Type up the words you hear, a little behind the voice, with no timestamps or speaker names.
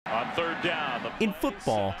third down. In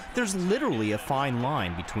football, there's literally a fine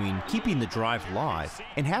line between keeping the drive live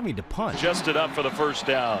and having to punt. Just enough for the first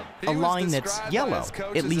down. A line that's yellow,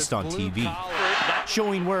 at least on TV,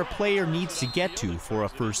 showing where a player needs to get to for a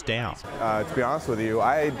first down. To be honest with you,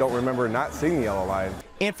 I don't remember not seeing the yellow line.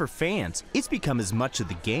 And for fans, it's become as much of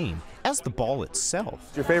the game as the ball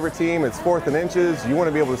itself. Your favorite team, it's 4th and inches. You want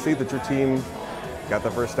to be able to see that your team got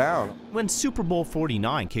the first down. When Super Bowl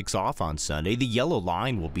 49 kicks off on Sunday, the yellow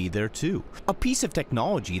line will be there too. A piece of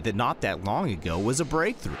technology that not that long ago was a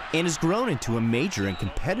breakthrough and has grown into a major and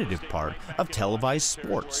competitive part of televised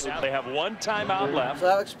sports. They have one timeout left. So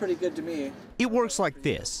that looks pretty good to me. It works like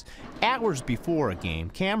this. Hours before a game,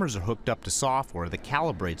 cameras are hooked up to software that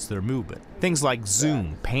calibrates their movement. Things like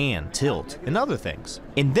zoom, pan, tilt, and other things.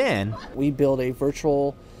 And then we build a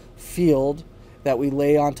virtual field that we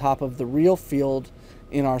lay on top of the real field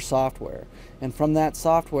in our software. And from that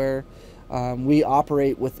software, we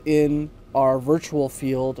operate within our virtual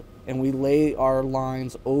field and we lay our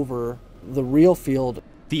lines over the real field.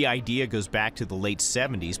 The idea goes back to the late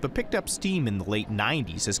 70s, but picked up steam in the late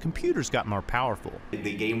 90s as computers got more powerful.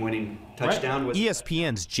 The game-winning touchdown was...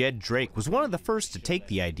 ESPN's Jed Drake was one of the first to take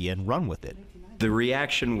the idea and run with it. The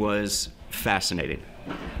reaction was fascinating.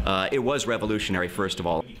 It was revolutionary, first of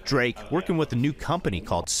all. Drake, working with a new company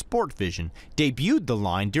called Sport Vision, debuted the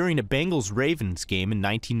line during a Bengals-Ravens game in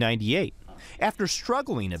 1998. After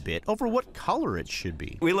struggling a bit over what color it should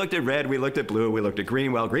be. We looked at red, we looked at blue, we looked at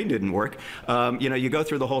green. Well, green didn't work. You know, you go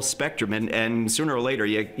through the whole spectrum, and sooner or later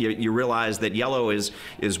you realize that yellow is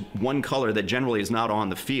one color that generally is not on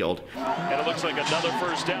the field. And it looks like another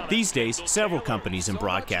first down. These days, several companies and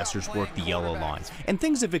broadcasters work the yellow line, and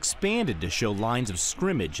things have expanded to show lines of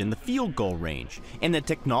scrimmage and the field goal range, and the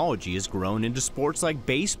technology has grown into sports like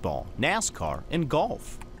baseball, NASCAR, and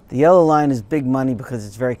golf. The yellow line is big money because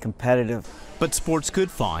it's very competitive. But sports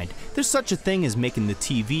could find there's such a thing as making the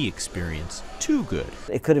TV experience too good.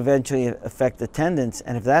 It could eventually affect attendance,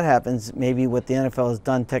 and if that happens, maybe what the NFL has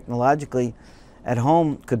done technologically at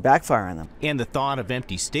home could backfire on them. And the thought of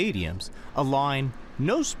empty stadiums, a line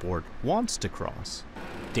no sport wants to cross.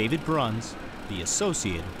 David Bruns, The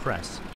Associated Press.